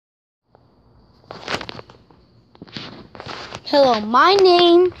Hello, my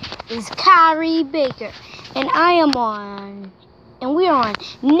name is Kyrie Baker, and we are on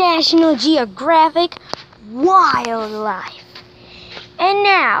National Geographic Wildlife. And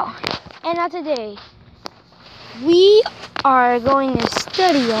now today, we are going to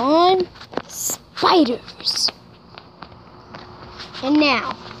study on spiders. And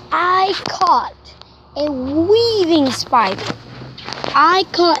now, I caught a weaving spider.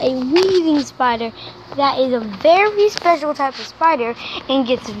 That is a very special type of spider and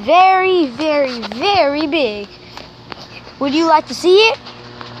gets very, very, very big. Would you like to see it?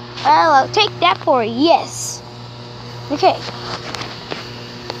 I'll take that for a yes. Okay.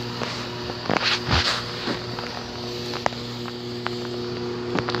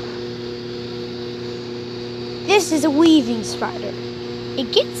 This is a weaving spider.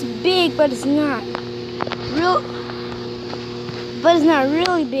 It gets big, but it's not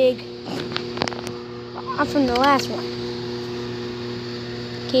really big. From the last one.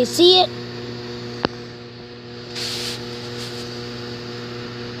 Can you see it?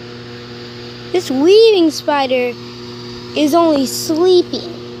 This weaving spider is only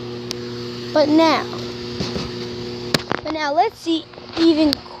sleeping. But now let's see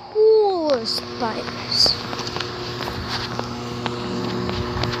even cooler spiders.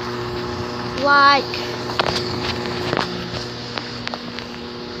 Like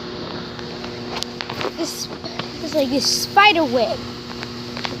this spider web.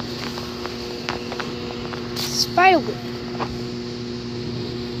 Spider web.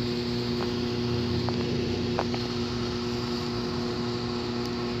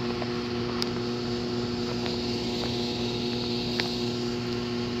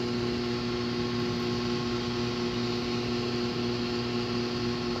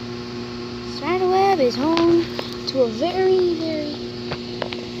 Spider web is home to a very,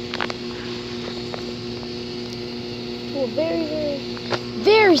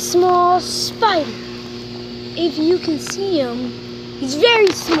 very small spider. If you can see him, he's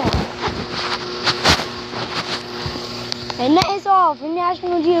very small. And that is all for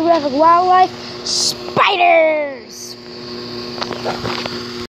National Geographic Wildlife Spiders.